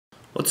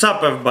What's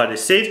up everybody,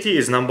 safety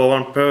is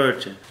 #1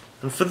 priority.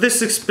 And for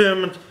this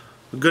experiment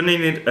we're gonna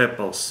need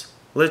apples.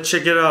 Let's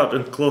check it out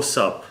in close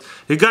up.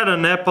 You got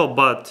an apple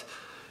but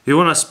you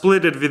wanna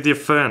split it with your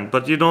friend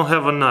but you don't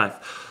have a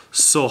knife.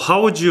 So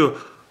how would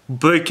you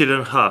break it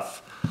in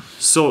half?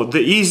 So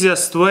the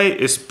easiest way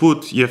is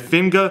put your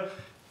finger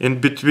in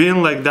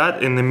between like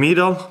that in the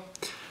middle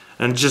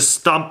and just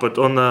stamp it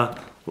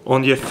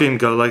on your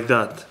finger like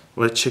that.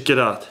 Let's check it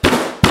out.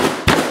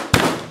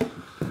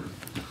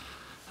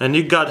 And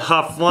you got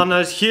half one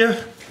right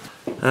here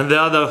and the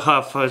other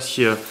half right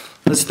here.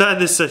 Let's try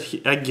this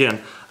again.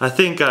 I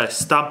think I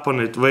stamped on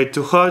it way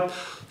too hard,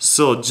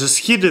 so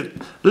just hit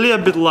it a little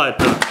bit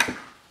lighter.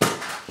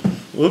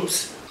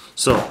 Oops.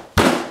 So.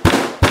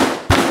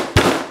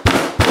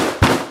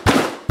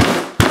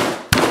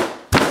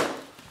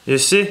 You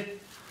see?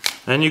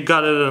 And you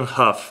got it in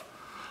half.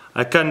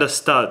 I kinda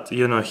start,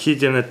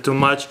 hitting it too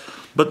much,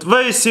 but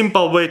very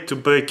simple way to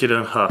break it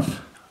in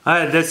half.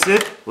 Alright, that's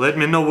it. Let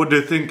me know what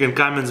you think in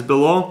comments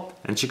below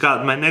and check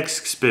out my next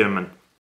experiment.